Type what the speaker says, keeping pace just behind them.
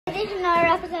to another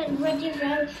episode of Reggie's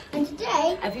Road, and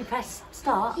today... Have you pressed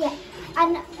start? Yeah,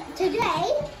 and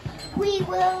today we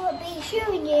will be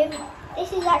showing you,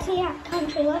 this is actually our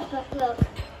country life, but look.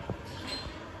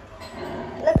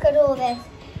 Look at all this.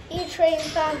 You train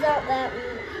fans out there,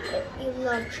 you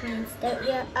love trains, don't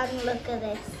you? And look at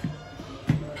this.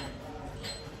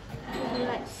 There's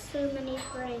like so many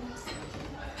trains.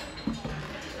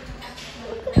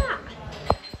 Look at that.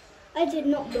 I did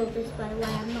not build this, by the way.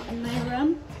 I'm not in my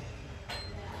room.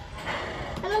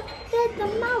 And look, there's the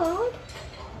mallard.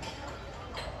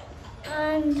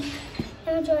 And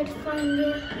let me try to find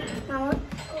the mallard.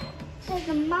 There's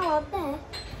the mallard there.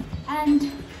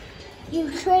 And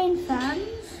you train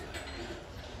fans,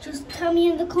 just tell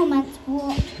me in the comments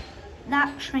what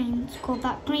that train's called,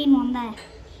 that green one there.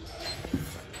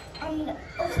 And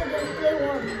also those blue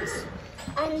ones.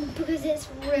 And because it's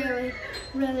really,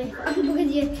 really fun,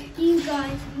 because you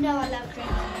guys know I love trains.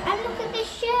 And look at this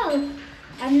shell.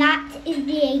 And that is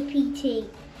the APT.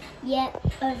 Yep,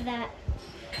 of that.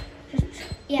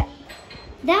 Yep.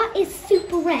 That is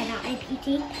super rare, that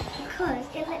APT, because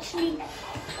it literally,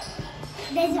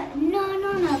 there's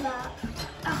none other,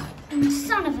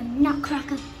 son of a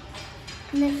nutcracker.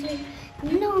 Literally,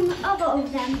 none other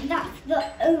of them, that's the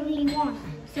only one.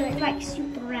 So it's like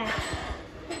super rare.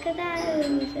 Look at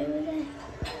those over there.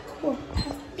 Oh,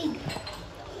 that's big.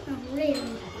 Oh,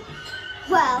 really?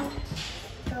 Well,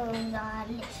 those are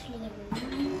literally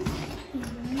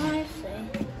nice.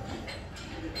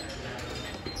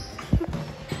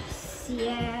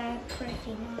 Yeah,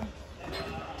 pretty nice.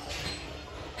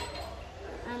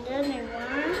 And another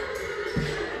one.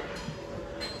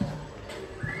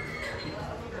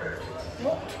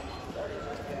 What?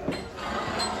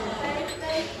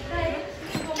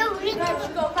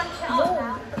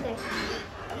 Okay.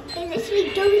 They literally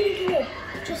don't even walk.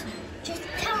 Just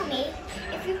tell me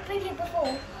if you've been here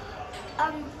before.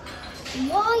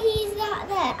 Why is that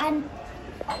there? And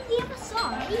on the other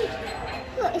side,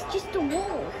 look, it's just a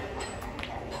wall.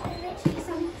 There's literally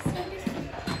some.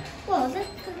 Well, there's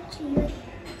actually a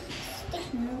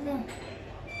station over there.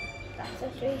 That's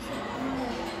actually something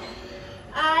there.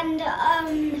 And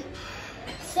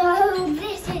so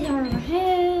this is over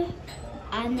here.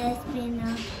 And there's been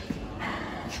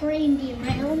a train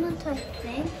derailment, I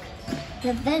think.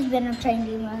 There's been a train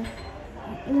derailment.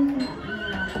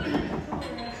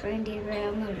 Train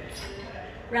derailment.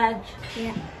 Reg,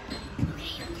 Yeah.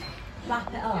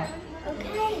 wrap it up.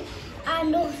 Okay.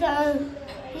 And also,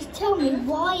 just tell me,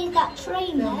 why is that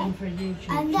train there? Filming for YouTube.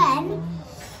 And then,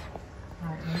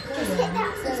 just hit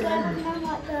that subscribe button and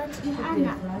like button and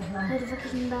that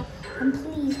notification bell. And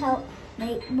please help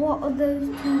me. What are those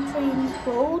two trains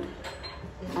called?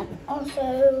 And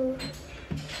also,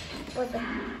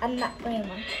 and that green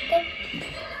one. Okay?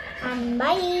 And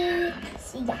bye.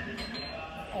 See ya.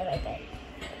 Bye bye bye.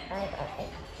 Bye bye bye.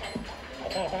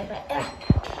 Bye bye bye bye.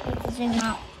 Let's zoom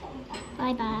out.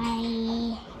 Bye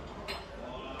bye.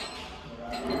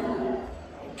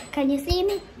 Can you see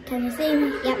me? Can you see me?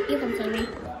 Yep, you can see me.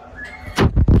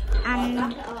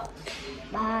 And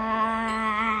bye.